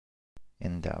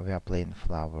And we are playing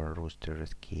Flower Rooster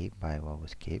Escape by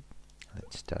WOWEscape.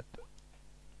 Let's start.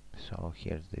 So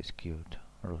here's this cute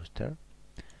rooster,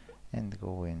 and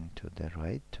go into the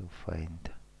right to find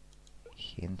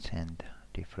hints and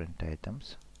different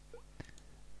items.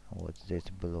 What's this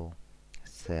blue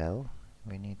cell?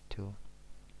 We need to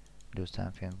do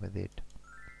something with it.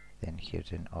 Then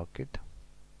here's an orchid,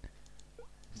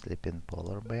 sleeping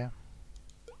polar bear.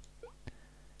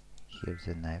 Here's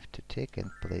a knife to take and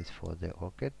place for the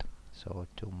orchid. So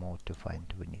 2 more to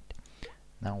find we need.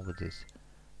 Now with this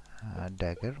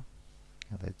dagger,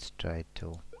 let's try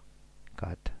to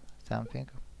cut something.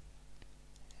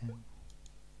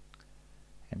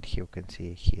 And here you can see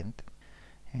a hint.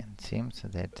 And seems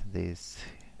that this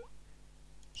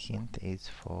hint is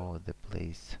for the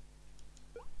place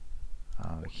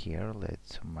here.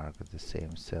 Let's mark the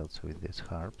same cells with these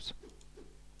harps.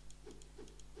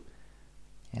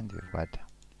 And we've got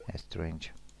a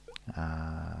strange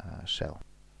shell.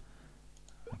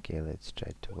 Okay, let's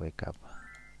try to wake up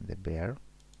the bear.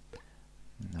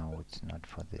 No, it's not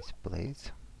for this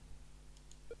place.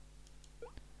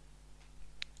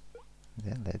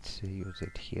 Then let's use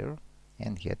it here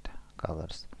and get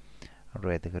colors: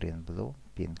 red, green, blue,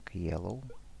 pink, yellow.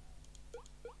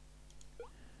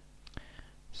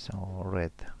 So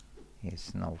red is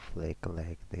snowflake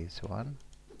like this one,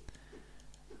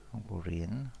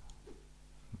 green,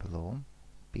 blue,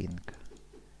 pink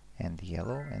and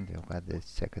yellow, and we've got the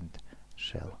second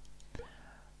shell.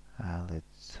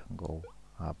 Let's go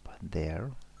up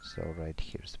there. So right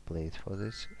here's place for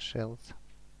these shells.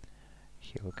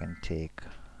 Here we can take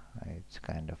it's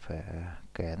kind of a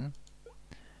can.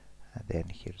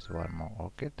 Then here's one more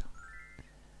orchid,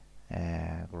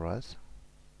 grass,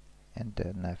 and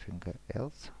nothing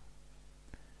else.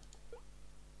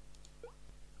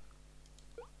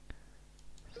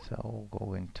 So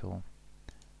going to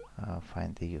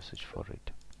find the usage for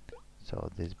it.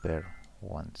 So this bear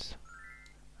wants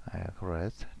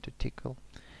grass to tickle,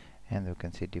 and you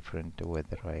can see different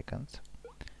weather icons.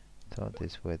 So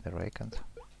these weather icons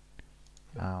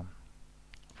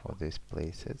for these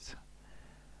places,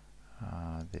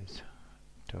 this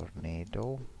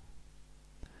tornado,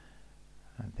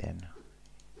 and then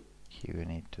here you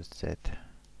need to set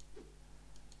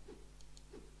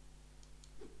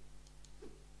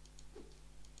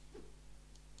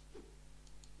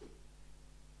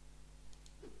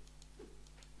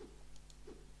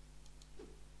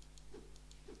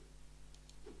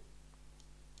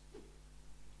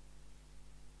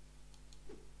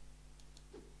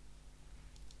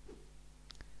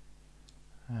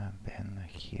then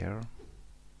here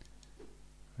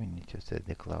we need to set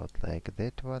the cloud like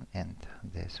that one and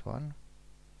this one,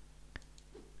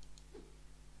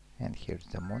 and here's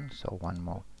the moon. So one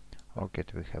more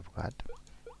orchid we have got,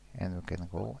 and we can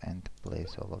go and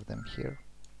place all of them here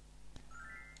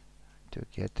to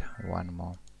get one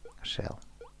more shell.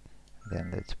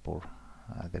 Then let's pour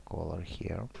the color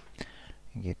here,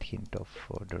 get hint of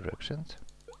directions,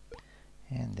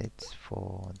 and it's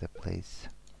for the place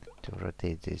to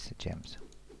rotate these gems: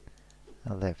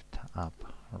 left, up,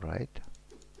 right,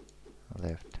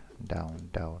 left, down,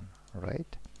 down,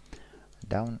 right,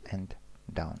 down and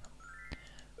down.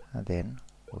 Then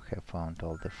we have found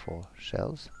all the 4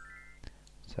 shells,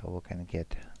 so we can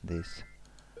get this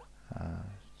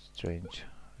strange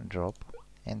drop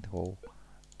and go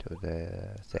to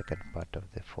the second part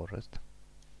of the forest.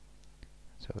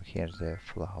 So here's the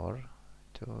flower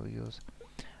to use.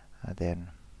 Then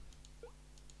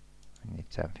we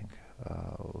need something,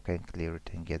 we can clear it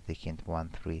and get the hint 1,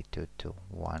 3, 2, 2,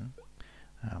 1,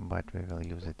 but we will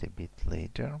use it a bit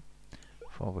later,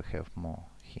 for we have more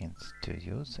hints to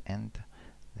use. And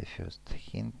the first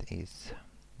hint is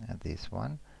this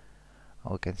one.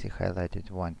 We can see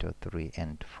highlighted 1, 2, 3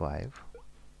 and 5,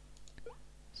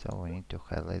 so we need to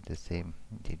highlight the same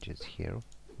digits here: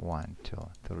 1, 2,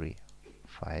 3,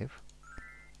 5.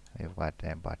 We've got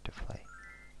a butterfly.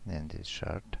 Then this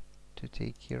shard to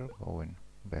take here, going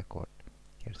backward.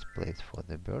 Here's place for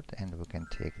the bird, and we can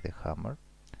take the hammer,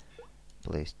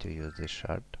 place to use the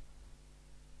shard,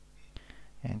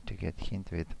 and to get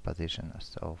hint with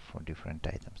positions of different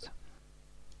items.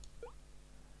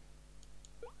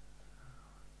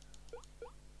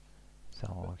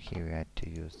 So here we had to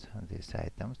use these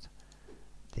items: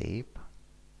 tape,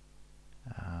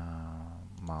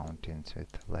 mountains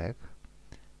with flag,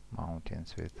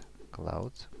 mountains with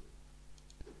clouds,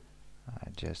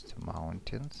 just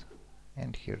mountains,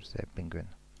 and here's the penguin.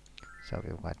 So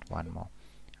we've got one more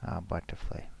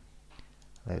butterfly.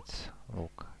 Let's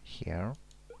look here.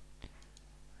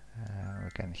 We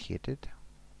can hit it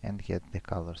and get the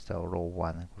colors. So row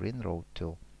 1 green, row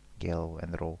 2 yellow,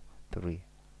 and row 3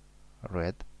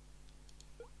 red.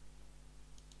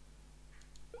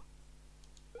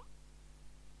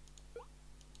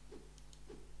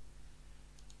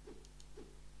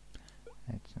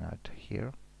 It's not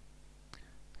here,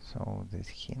 so this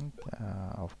hint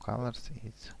of colors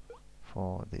is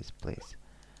for this place.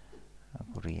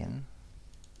 Green,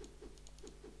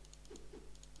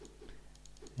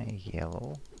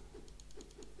 yellow,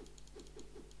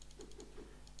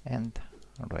 and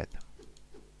red.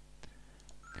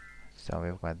 So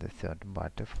we've got the third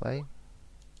butterfly,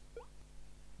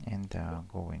 and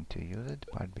going to use it,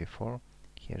 but before,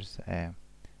 here's a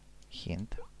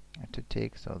hint to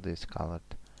take. So these colored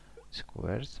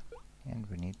squares, and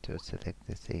we need to select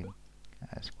the same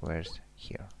squares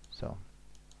here. So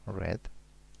red,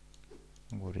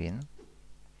 green,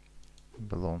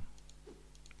 blue,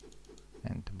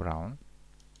 and brown.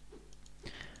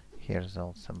 Here's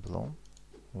also blue,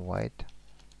 white,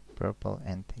 purple,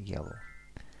 and yellow.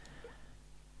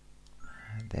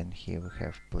 And then here we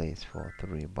have place for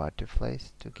 3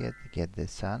 butterflies to get the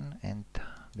sun. And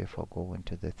before going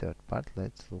to the third part,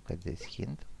 let's look at this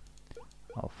hint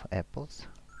of apples.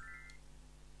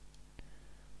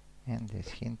 And this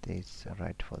hint is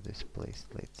right for this place.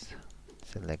 Let's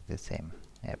select the same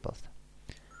apples.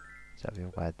 So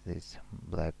we've got this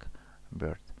black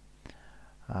bird.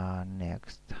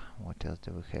 Next, what else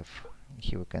do we have?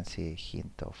 Here we can see a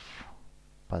hint of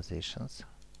positions,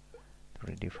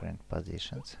 3 different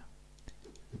positions.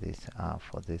 These are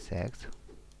for these eggs.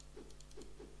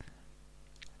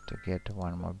 To get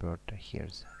one more bird,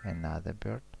 here's another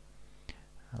bird.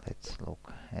 Let's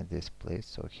look at this place.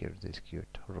 So here's this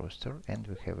cute rooster, and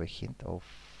we have a hint of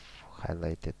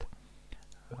highlighted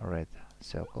red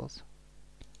circles.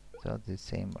 So the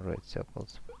same red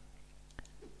circles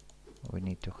we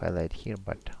need to highlight here,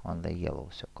 but only yellow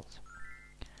circles.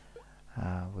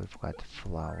 We've got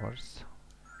flowers,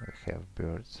 we have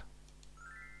birds.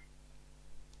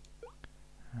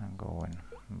 Going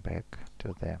back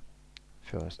to the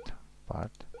first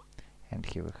part, and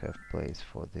here we have place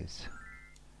for this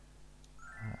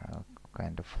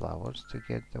kind of flowers to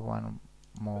get the one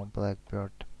more black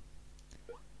bird.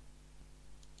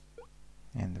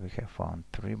 And we have found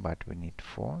 3, but we need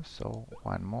 4, so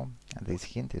one more. And this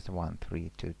hint is 1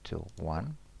 3 2 2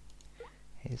 1.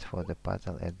 Is for the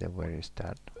puzzle at the very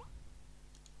start.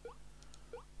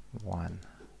 1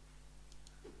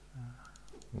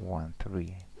 1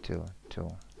 3 2 2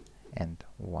 and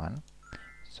 1.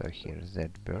 So here's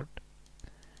that bird,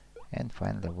 and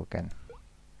finally we can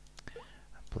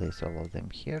place all of them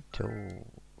here to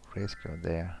rescue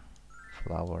the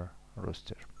flower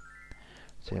rooster.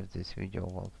 So if this video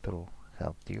walkthrough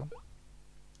helped you,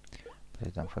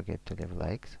 please don't forget to leave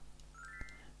likes,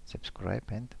 subscribe,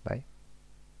 and bye.